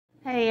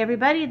Hey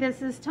everybody,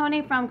 this is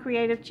Tony from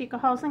Creative Chica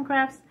Hauls and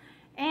Crafts,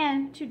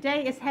 and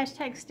today is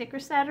hashtag Sticker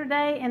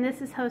Saturday, and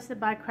this is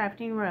hosted by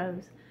Crafting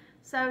Rose.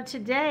 So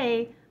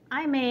today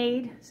I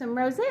made some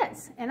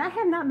rosettes, and I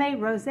have not made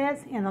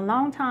rosettes in a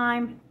long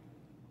time,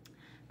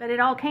 but it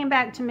all came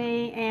back to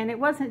me, and it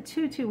wasn't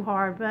too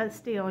hard, but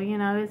still, you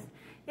know,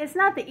 it's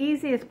not the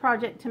easiest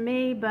project to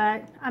me,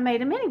 but I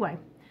made them anyway.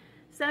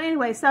 So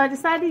I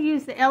decided to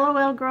use the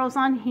LOL girls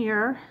on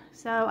here.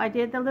 So I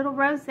did the little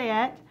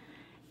rosette,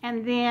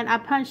 and then I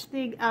punched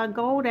the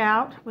gold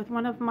out with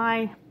one of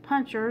my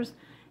punchers,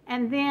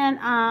 and then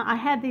I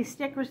had these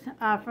stickers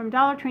from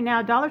Dollar Tree.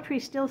 Now Dollar Tree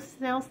still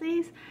sells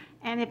these,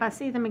 and if I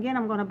see them again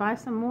I'm going to buy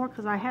some more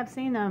because I have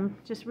seen them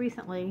just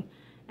recently,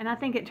 and I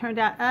think it turned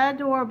out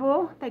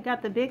adorable. They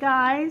got the big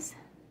eyes.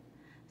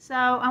 So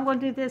I'm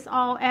going to do this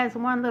all as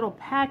one little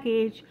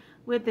package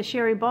with the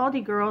Sherry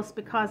Baldy girls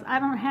because I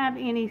don't have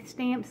any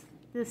stamps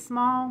this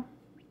small,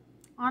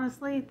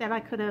 honestly, that I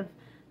could have,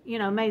 you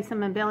know, made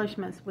some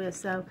embellishments with.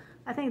 So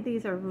I think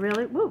these are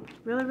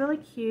really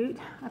cute.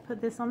 I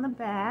put this on the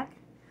back.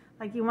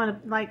 Like, you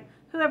want to, like,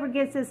 whoever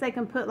gets this, they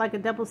can put like a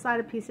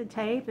double-sided piece of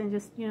tape and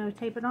just, you know,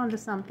 tape it onto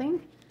something.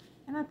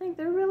 And I think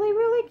they're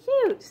really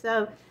cute.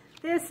 So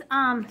this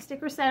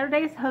Sticker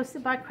Saturday is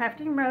hosted by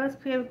Crafting Rose.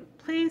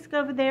 Please go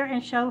over there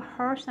and show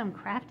her some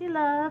crafty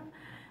love.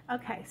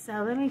 Okay,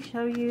 so let me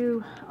show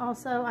you.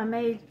 Also, I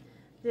made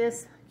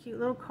this cute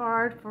little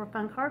card for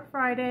Fun Card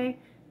Friday.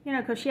 You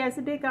know, because she has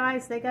the big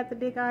eyes, they got the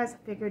big eyes.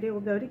 I figured it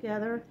will go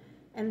together.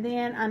 And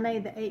then I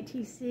made the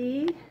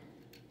ATC,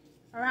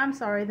 or I'm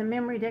sorry, the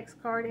Memory Dex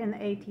card and the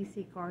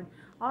ATC card,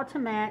 all to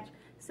match.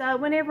 So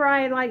whenever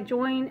I like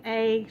join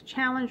a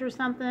challenge or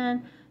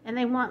something, and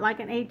they want like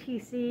an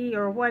ATC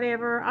or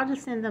whatever, I'll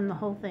just send them the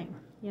whole thing.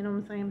 You know what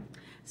I'm saying?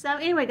 So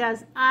anyway,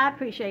 guys, I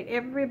appreciate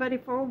everybody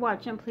for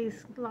watching.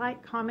 Please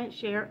like, comment,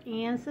 share,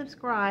 and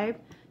subscribe.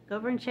 Go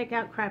over and check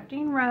out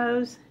Crafting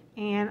Rose.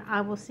 And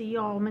I will see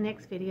you all in my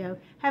next video.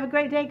 Have a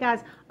great day,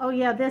 guys. Oh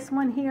yeah, this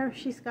one here,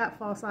 she's got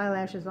false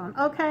eyelashes on.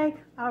 Okay,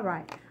 all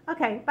right.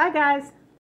 Okay, bye, guys.